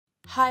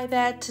Hi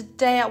there,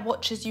 today at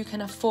Watches You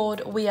Can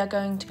Afford, we are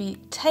going to be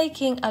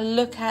taking a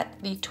look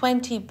at the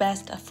 20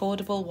 best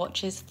affordable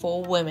watches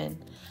for women.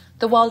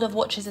 The world of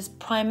watches is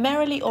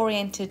primarily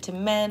oriented to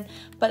men,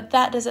 but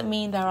that doesn't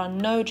mean there are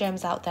no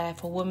gems out there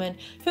for women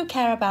who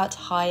care about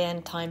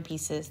high-end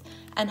timepieces,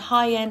 and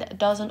high-end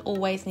doesn't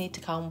always need to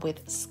come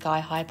with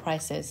sky-high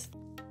prices.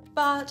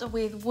 But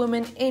with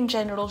women in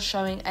general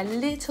showing a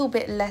little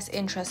bit less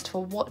interest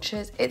for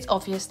watches, it's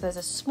obvious there's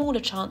a smaller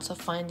chance of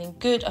finding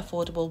good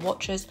affordable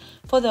watches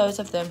for those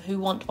of them who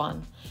want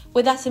one.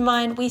 With that in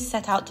mind, we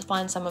set out to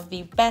find some of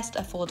the best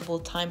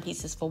affordable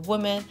timepieces for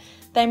women.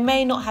 They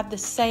may not have the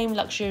same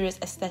luxurious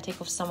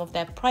aesthetic of some of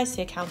their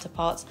pricier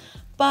counterparts,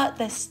 but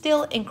they're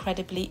still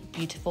incredibly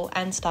beautiful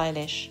and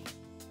stylish.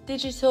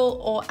 Digital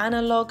or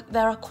analog,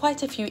 there are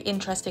quite a few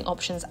interesting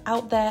options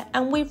out there,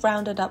 and we've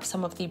rounded up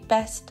some of the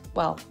best,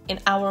 well, in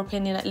our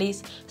opinion at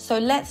least, so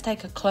let's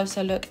take a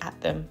closer look at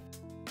them.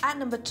 At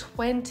number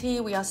 20,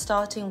 we are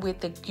starting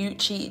with the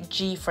Gucci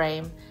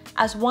G-Frame.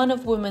 As one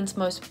of women's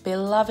most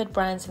beloved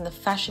brands in the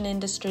fashion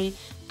industry,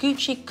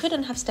 Gucci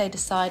couldn't have stayed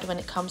aside when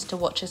it comes to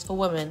watches for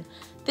women.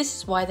 This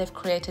is why they've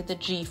created the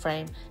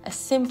G-Frame, a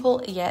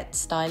simple yet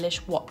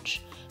stylish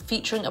watch.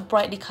 Featuring a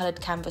brightly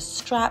coloured canvas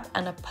strap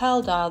and a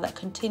pearl dial that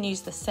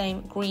continues the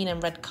same green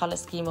and red colour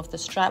scheme of the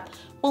strap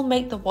will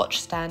make the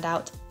watch stand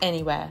out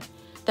anywhere.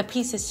 The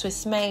piece is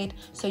Swiss made,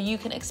 so you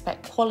can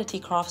expect quality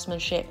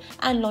craftsmanship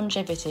and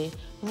longevity,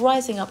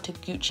 rising up to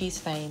Gucci's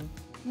fame.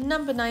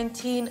 Number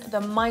 19,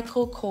 the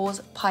Michael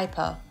Kors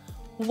Pyper.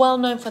 Well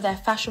known for their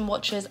fashion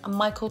watches,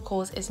 Michael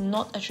Kors is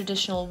not a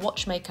traditional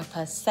watchmaker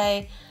per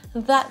se.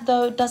 That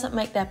though doesn't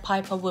make their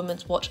Pyper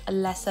women's watch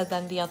lesser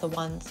than the other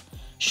ones.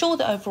 Sure,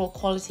 the overall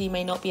quality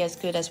may not be as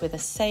good as with a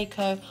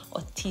Seiko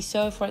or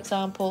Tissot for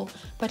example,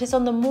 but it's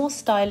on the more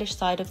stylish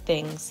side of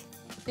things.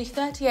 The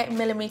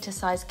 38mm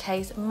size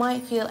case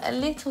might feel a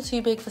little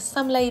too big for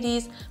some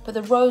ladies, but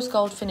the rose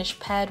gold finish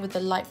paired with the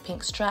light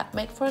pink strap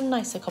make for a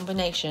nicer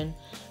combination.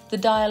 The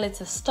dial is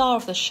the star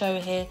of the show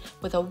here,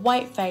 with a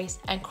white face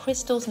and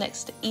crystals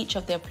next to each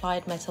of the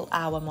applied metal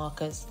hour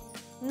markers.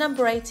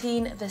 Number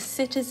 18, the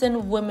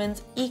Citizen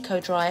Women's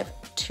Eco Drive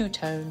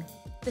Two-Tone.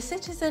 The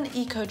Citizen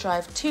Eco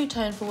Drive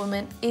Two-Tone for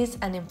women is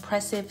an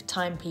impressive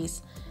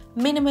timepiece.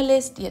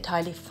 Minimalist yet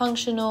highly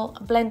functional,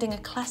 blending a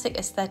classic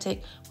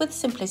aesthetic with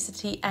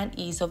simplicity and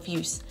ease of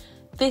use.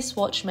 This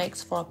watch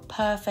makes for a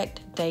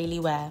perfect daily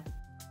wear.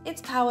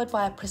 It's powered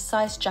by a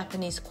precise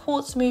Japanese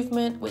quartz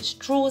movement which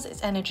draws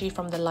its energy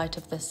from the light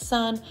of the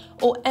sun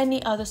or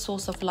any other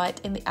source of light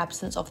in the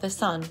absence of the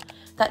sun.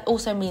 That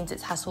also means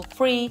it's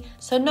hassle-free,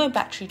 so no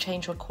battery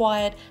change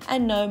required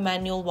and no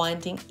manual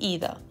winding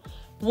either.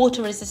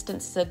 Water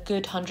resistance is a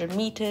good 100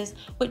 meters,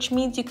 which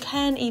means you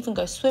can even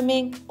go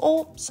swimming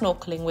or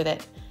snorkeling with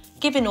it.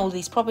 Given all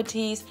these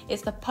properties,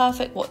 it's the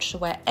perfect watch to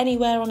wear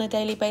anywhere on a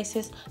daily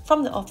basis,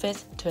 from the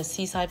office to a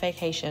seaside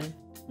vacation.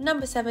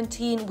 Number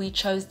 17, we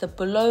chose the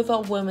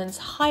Bulova Women's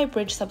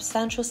Highbridge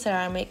Substantial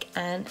Ceramic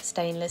and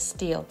Stainless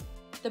Steel.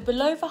 The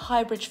Bulova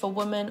Highbridge for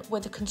women,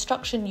 with a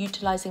construction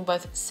utilizing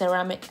both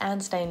ceramic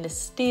and stainless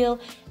steel,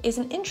 is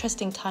an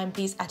interesting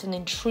timepiece at an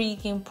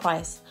intriguing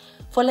price.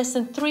 For less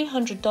than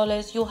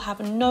 $300, you'll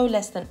have no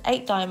less than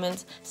 8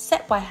 diamonds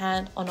set by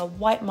hand on a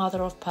white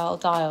mother of pearl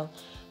dial.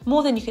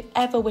 More than you could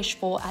ever wish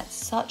for at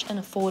such an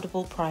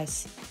affordable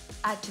price.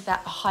 Add to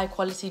that a high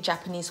quality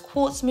Japanese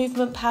quartz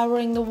movement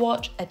powering the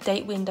watch, a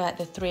date window at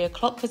the 3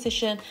 o'clock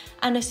position,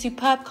 and a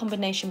superb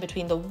combination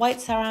between the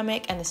white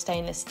ceramic and the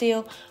stainless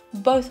steel,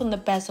 both on the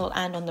bezel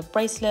and on the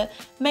bracelet,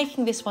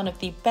 making this one of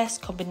the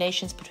best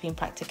combinations between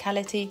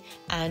practicality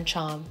and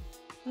charm.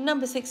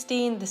 Number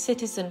 16, the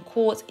Citizen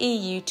Quartz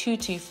EU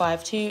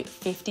 2252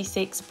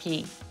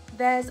 56P.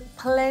 There's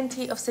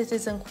plenty of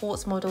Citizen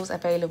Quartz models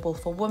available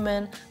for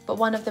women, but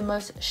one of the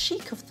most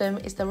chic of them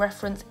is the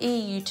reference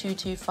EU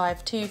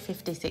 2252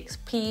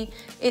 56P.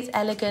 It's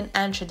elegant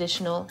and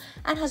traditional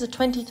and has a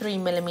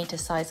 23mm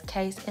size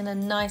case in a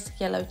nice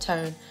yellow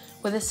tone,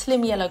 with a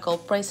slim yellow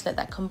gold bracelet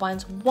that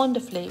combines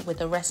wonderfully with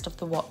the rest of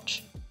the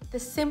watch. The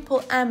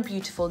simple and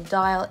beautiful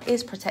dial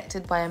is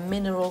protected by a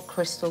mineral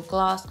crystal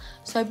glass,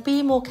 so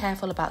be more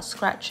careful about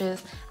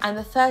scratches, and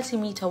the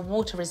 30-meter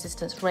water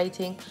resistance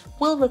rating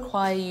will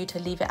require you to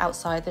leave it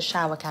outside the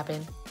shower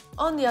cabin.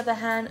 On the other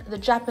hand, the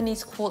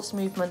Japanese quartz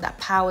movement that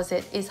powers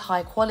it is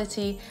high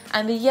quality,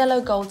 and the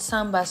yellow gold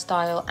sunburst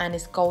dial and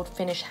its gold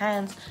finish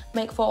hands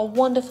make for a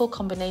wonderful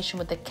combination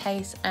with the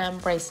case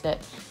and bracelet,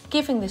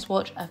 giving this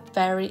watch a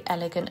very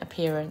elegant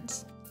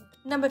appearance.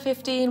 Number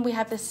 15, we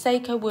have the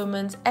Seiko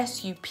Women's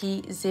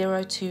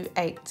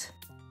SUP028.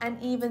 An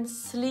even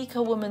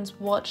sleeker women's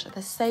watch,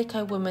 the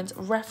Seiko Women's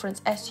Reference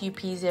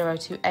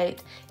SUP028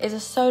 is a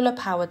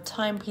solar-powered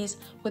timepiece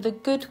with a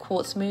good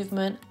quartz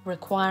movement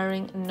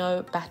requiring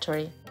no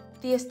battery.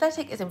 The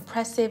aesthetic is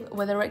impressive,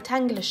 with a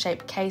rectangular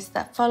shaped case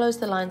that follows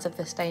the lines of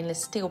the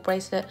stainless steel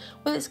bracelet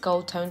with its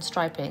gold tone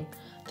striping.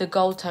 The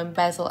gold tone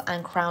bezel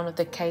and crown of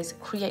the case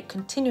create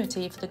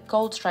continuity for the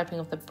gold striping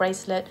of the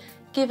bracelet,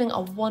 giving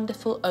a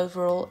wonderful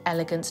overall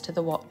elegance to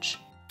the watch.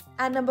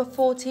 At number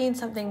 14,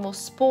 something more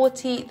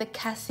sporty, the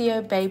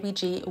Casio Baby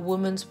G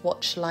Women's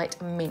Watch Lite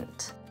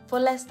Mint. For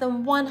less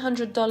than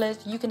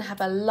 $100, you can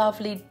have a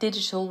lovely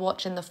digital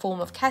watch in the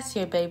form of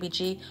Casio Baby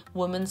G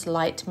Women's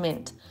Lite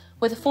Mint.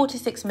 With a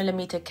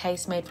 46mm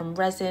case made from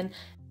resin,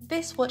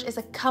 this watch is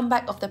a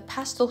comeback of the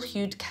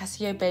pastel-hued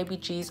Casio Baby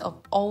Gs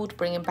of old,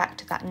 bringing back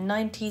to that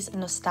 90s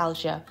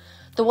nostalgia.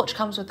 The watch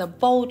comes with a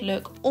bold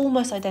look,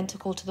 almost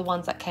identical to the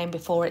ones that came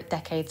before it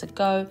decades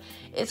ago.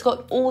 It's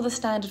got all the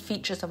standard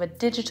features of a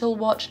digital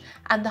watch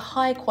and the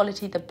high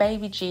quality the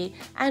Baby G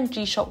and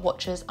G-Shock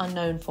watches are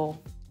known for.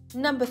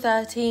 Number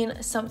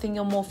 13, something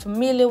you're more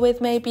familiar with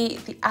maybe,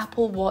 the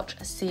Apple Watch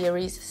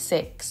Series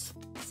 6.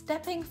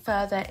 Stepping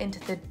further into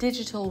the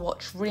digital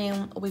watch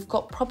realm, we've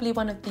got probably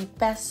one of the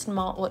best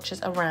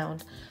smartwatches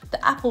around,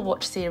 the Apple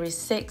Watch Series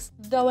 6,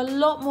 though a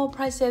lot more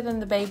pricier than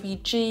the Baby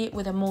G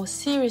with a more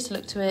serious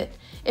look to it.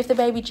 If the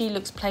Baby G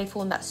looks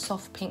playful in that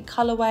soft pink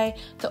colorway,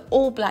 the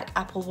all-black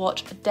Apple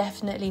Watch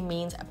definitely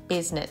means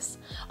business.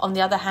 On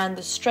the other hand,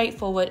 the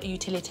straightforward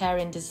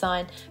utilitarian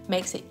design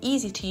makes it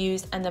easy to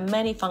use, and the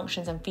many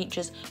functions and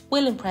features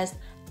will impress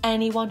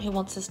anyone who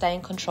wants to stay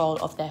in control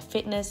of their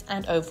fitness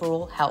and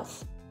overall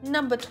health.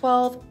 Number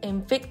 12,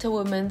 Invicta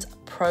Women's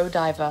Pro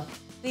Diver.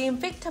 The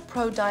Invicta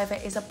Pro Diver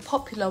is a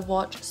popular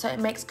watch, so it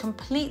makes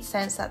complete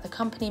sense that the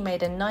company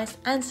made a nice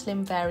and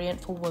slim variant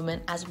for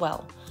women as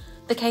well.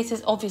 The case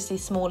is obviously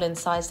smaller in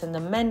size than the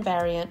men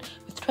variant,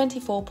 with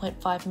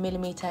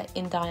 24.5mm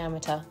in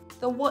diameter.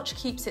 The watch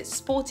keeps its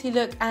sporty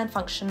look and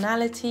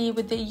functionality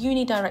with the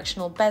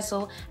unidirectional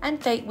bezel and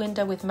date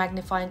window with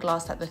magnifying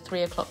glass at the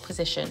 3 o'clock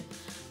position.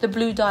 The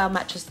blue dial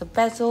matches the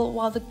bezel,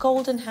 while the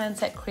golden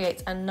handset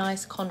creates a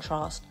nice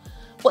contrast.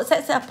 What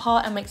sets it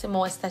apart and makes it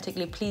more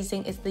aesthetically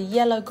pleasing is the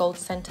yellow gold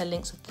center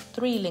links with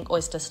the 3-link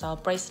oyster style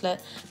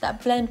bracelet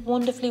that blend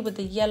wonderfully with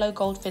the yellow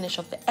gold finish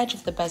of the edge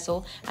of the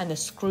bezel and the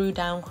screw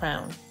down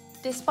crown.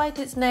 Despite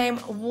its name,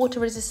 water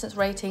resistance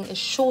rating is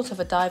short of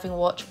a diving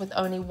watch with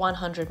only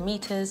 100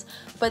 meters,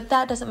 but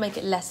that doesn't make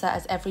it lesser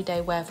as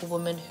everyday wear for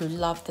women who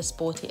love the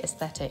sporty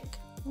aesthetic.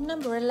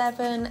 Number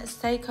 11,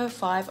 Seiko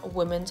 5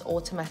 Women's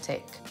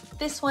Automatic.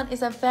 This one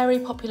is a very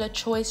popular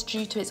choice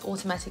due to its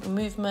automatic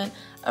movement,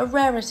 a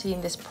rarity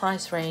in this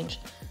price range.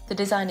 The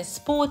design is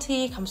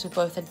sporty, comes with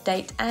both a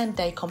date and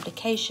day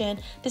complication,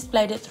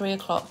 displayed at 3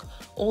 o'clock,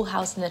 all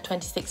housed in a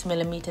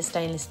 26mm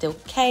stainless steel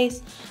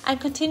case, and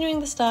continuing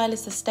the style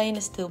is the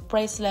stainless steel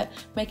bracelet,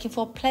 making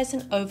for a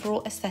pleasant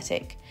overall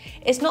aesthetic.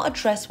 It's not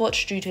a dress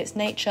watch due to its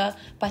nature,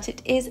 but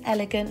it is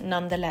elegant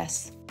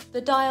nonetheless. The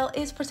dial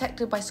is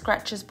protected by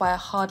scratches by a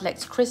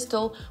hard-lex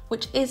crystal,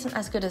 which isn't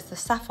as good as the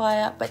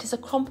sapphire, but is a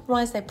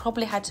compromise they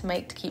probably had to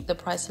make to keep the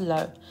price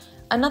low.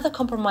 Another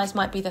compromise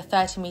might be the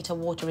 30-meter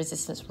water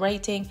resistance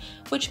rating,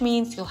 which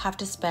means you'll have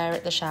to spare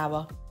it the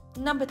shower.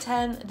 Number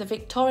 10, the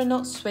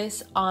Victorinox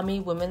Swiss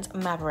Army Women's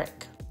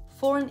Maverick.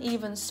 For an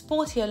even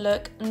sportier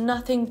look,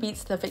 nothing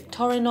beats the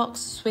Victorinox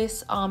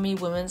Swiss Army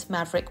Women's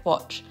Maverick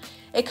watch.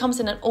 It comes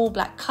in an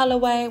all-black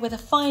colorway with a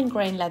fine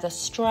grain leather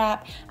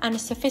strap and a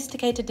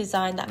sophisticated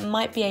design that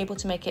might be able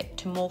to make it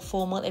to more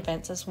formal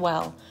events as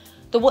well.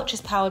 The watch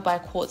is powered by a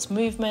quartz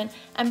movement,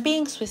 and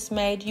being Swiss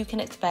made, you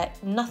can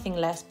expect nothing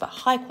less but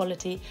high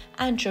quality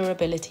and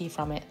durability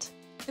from it.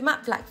 The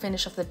matte black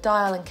finish of the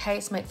dial and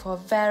case make for a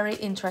very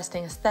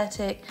interesting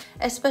aesthetic,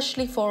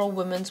 especially for a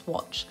woman's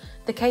watch.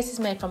 The case is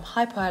made from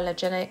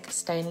hypoallergenic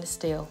stainless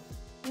steel.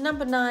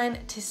 Number 9,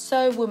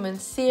 Tissot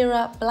Women's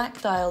Cera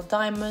Black Dial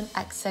Diamond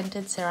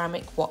Accented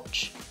Ceramic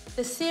Watch.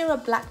 The Cera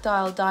Black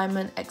Dial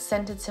Diamond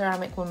Accented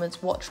Ceramic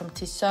Women's Watch from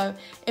Tissot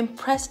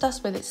impressed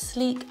us with its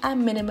sleek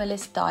and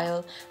minimalist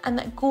dial and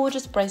that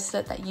gorgeous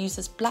bracelet that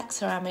uses black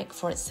ceramic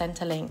for its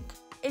center link.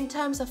 In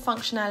terms of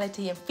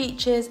functionality and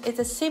features, it's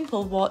a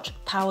simple watch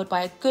powered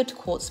by a good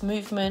quartz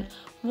movement,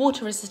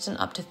 water resistant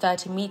up to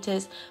 30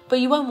 meters, but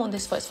you won't want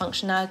this for its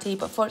functionality,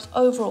 but for its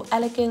overall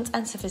elegance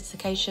and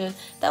sophistication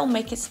that will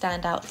make it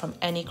stand out from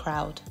any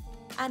crowd.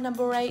 At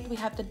number 8, we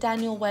have the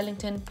Daniel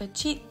Wellington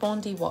Petite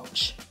Bondi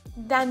watch.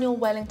 Daniel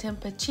Wellington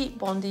Petite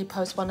Bondi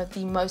posts one of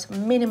the most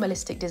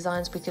minimalistic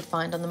designs we could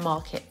find on the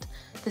market.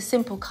 The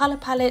simple colour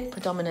palette,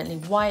 predominantly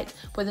white,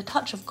 with a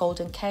touch of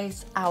golden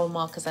case, hour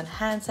markers and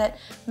handset,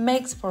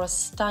 makes for a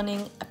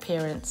stunning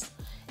appearance.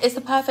 It's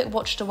the perfect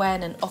watch to wear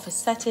in an office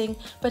setting,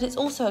 but it's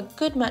also a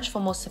good match for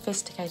more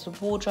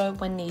sophisticated wardrobe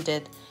when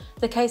needed.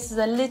 The case is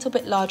a little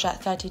bit larger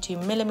at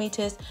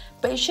 32mm,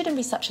 but it shouldn't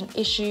be such an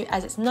issue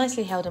as it's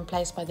nicely held in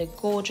place by the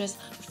gorgeous,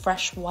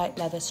 fresh white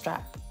leather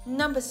strap.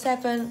 Number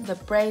 7, the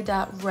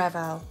Breda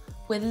Revel.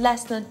 With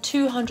less than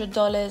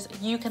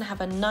 $200, you can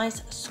have a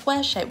nice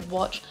square-shaped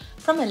watch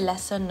from a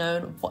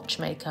lesser-known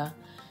watchmaker.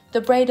 The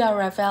Breda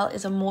Revel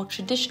is a more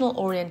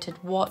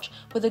traditional-oriented watch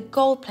with a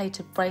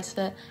gold-plated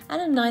bracelet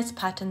and a nice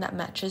pattern that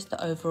matches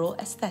the overall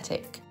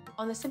aesthetic.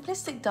 On the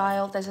simplistic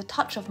dial, there's a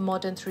touch of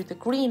modern through the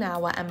green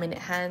hour and minute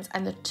hands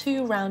and the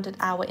 2 rounded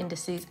hour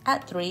indices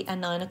at 3 and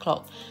 9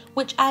 o'clock,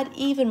 which add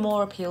even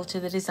more appeal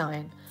to the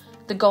design.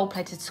 The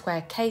gold-plated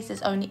square case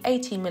is only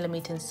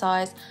 18mm in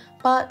size,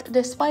 but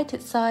despite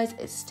its size,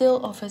 it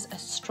still offers a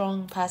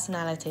strong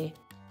personality.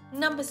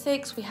 Number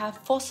 6, we have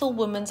Fossil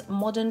Woman's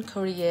Modern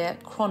Courier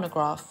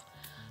Chronograph.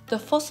 The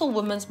Fossil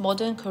Woman's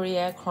Modern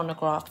Courier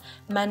Chronograph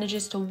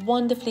manages to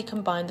wonderfully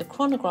combine the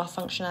chronograph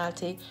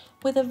functionality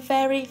with a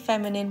very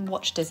feminine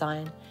watch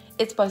design.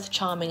 It's both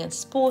charming and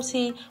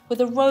sporty,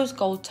 with a rose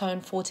gold tone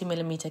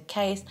 40mm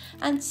case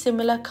and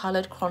similar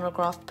coloured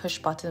chronograph push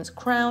buttons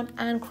crown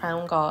and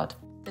crown guard.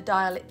 The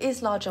dial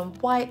is large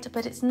and white,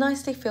 but it's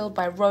nicely filled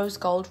by rose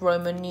gold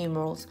Roman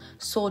numerals,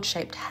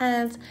 sword-shaped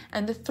hands,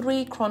 and the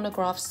 3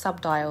 chronograph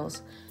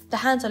subdials. The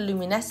hands are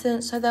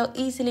luminescent, so they'll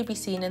easily be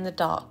seen in the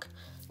dark.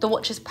 The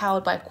watch is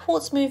powered by a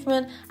quartz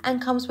movement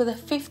and comes with a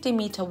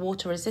 50-meter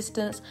water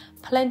resistance,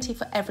 plenty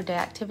for everyday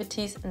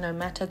activities, no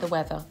matter the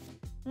weather.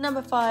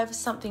 Number 5,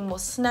 something more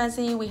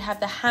snazzy, we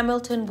have the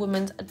Hamilton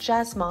Women's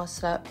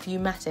Jazzmaster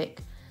Viewmatic.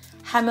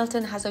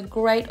 Hamilton has a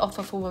great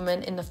offer for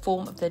women in the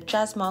form of the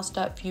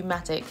Jazzmaster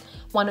Viewmatic,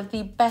 one of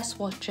the best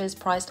watches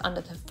priced under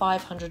the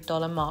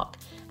 $500 mark.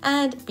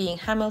 And being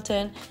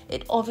Hamilton,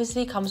 it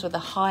obviously comes with a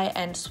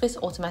high-end Swiss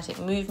automatic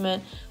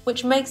movement,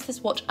 which makes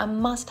this watch a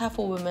must-have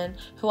for women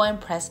who are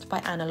impressed by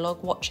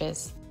analog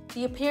watches.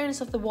 The appearance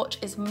of the watch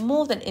is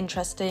more than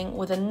interesting,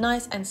 with a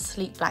nice and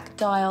sleek black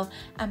dial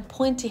and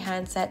pointy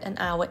handset and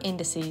hour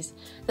indices.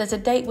 There's a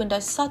date window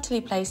subtly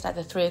placed at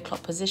the 3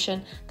 o'clock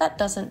position that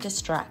doesn't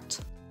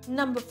distract.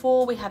 Number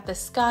 4, we have the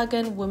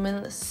Skagen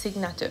Women's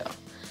Signatur.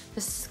 The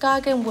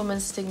Skagen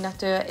Women's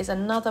Signatur is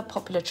another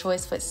popular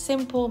choice for its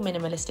simple,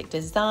 minimalistic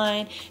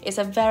design. It's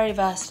a very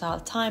versatile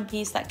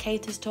timepiece that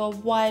caters to a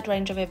wide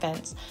range of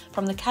events,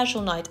 from the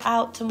casual night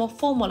out to more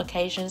formal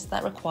occasions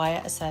that require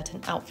a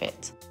certain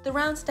outfit. The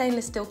round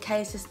stainless steel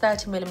case is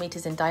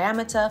 30mm in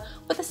diameter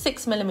with a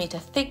 6mm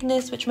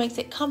thickness, which makes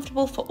it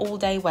comfortable for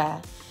all-day wear.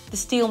 The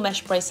steel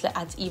mesh bracelet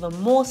adds even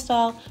more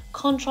style,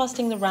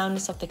 contrasting the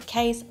roundness of the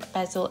case,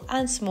 bezel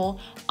and small,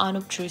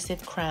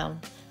 unobtrusive crown.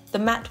 The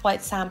matte white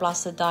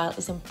sandblaster dial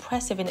is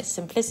impressive in its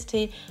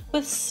simplicity,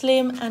 with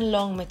slim and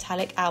long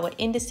metallic hour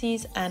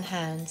indices and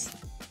hands.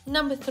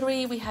 Number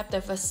 3, we have the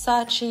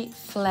Versace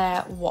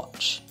Flare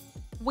watch.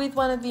 With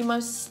one of the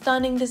most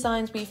stunning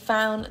designs we've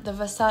found, the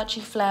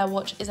Versace Flare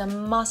watch is a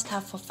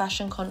must-have for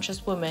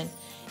fashion-conscious women.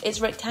 Its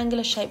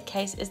rectangular shaped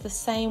case is the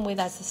same width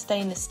as the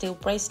stainless steel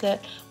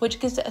bracelet, which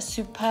gives it a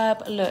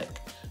superb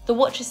look. The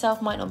watch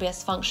itself might not be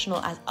as functional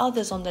as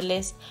others on the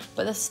list,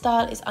 but the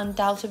style is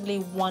undoubtedly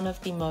one of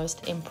the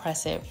most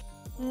impressive.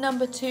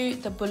 Number 2,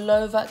 the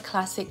Bulova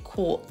Classic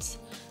Quartz.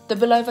 The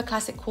Bulova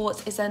Classic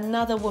Quartz is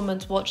another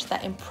woman's watch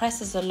that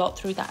impresses a lot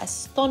through that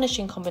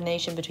astonishing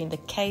combination between the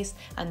case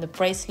and the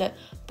bracelet,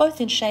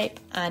 both in shape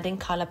and in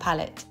colour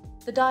palette.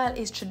 The dial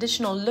is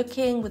traditional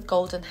looking, with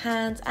golden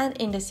hands and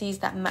indices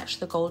that match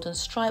the golden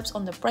stripes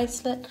on the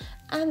bracelet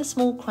and the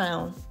small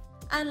crown.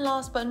 And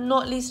last but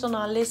not least on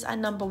our list, at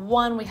number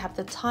 1, we have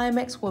the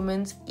Timex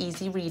Woman's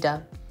Easy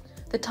Reader.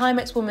 The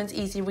Timex Woman's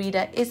Easy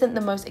Reader isn't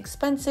the most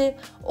expensive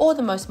or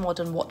the most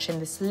modern watch in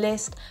this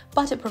list,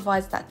 but it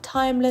provides that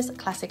timeless,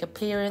 classic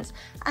appearance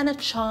and a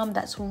charm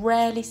that's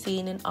rarely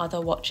seen in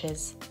other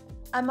watches.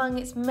 Among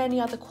its many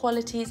other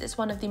qualities, it's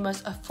one of the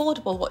most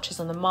affordable watches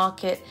on the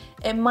market.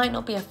 It might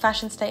not be a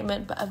fashion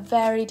statement, but a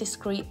very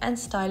discreet and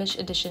stylish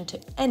addition to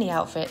any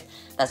outfit.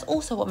 That's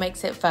also what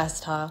makes it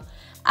versatile.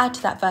 Add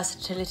to that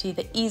versatility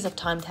the ease of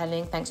time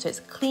telling thanks to its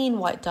clean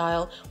white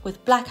dial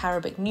with black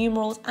Arabic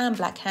numerals and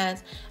black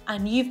hands,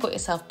 and you've got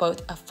yourself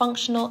both a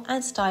functional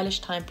and stylish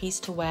timepiece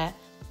to wear,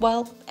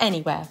 well,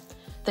 anywhere.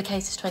 The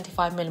case is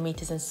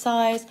 25mm in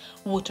size,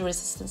 water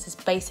resistance is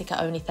basic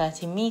at only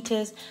 30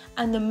 meters,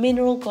 and the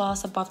mineral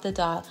glass above the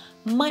dial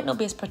might not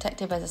be as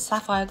protective as a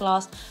sapphire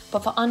glass,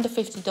 but for under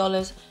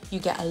 $50 you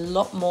get a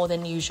lot more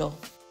than usual.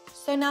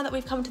 So now that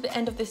we've come to the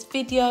end of this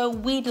video,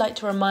 we'd like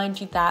to remind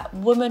you that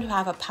women who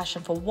have a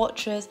passion for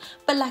watches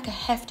but lack a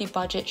hefty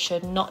budget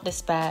should not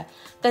despair.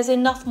 There's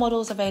enough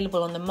models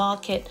available on the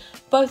market,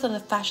 both on the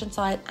fashion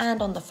side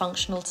and on the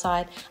functional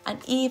side, and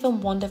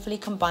even wonderfully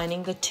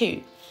combining the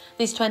two.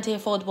 These 20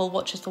 affordable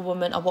watches for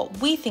women are what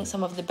we think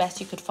some of the best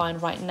you could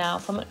find right now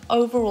from an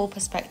overall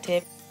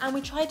perspective, and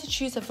we tried to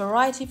choose a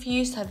variety for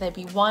you so there'd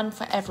be one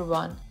for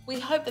everyone. We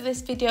hope that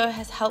this video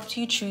has helped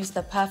you choose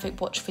the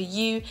perfect watch for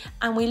you,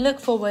 and we look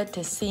forward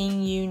to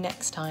seeing you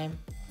next time.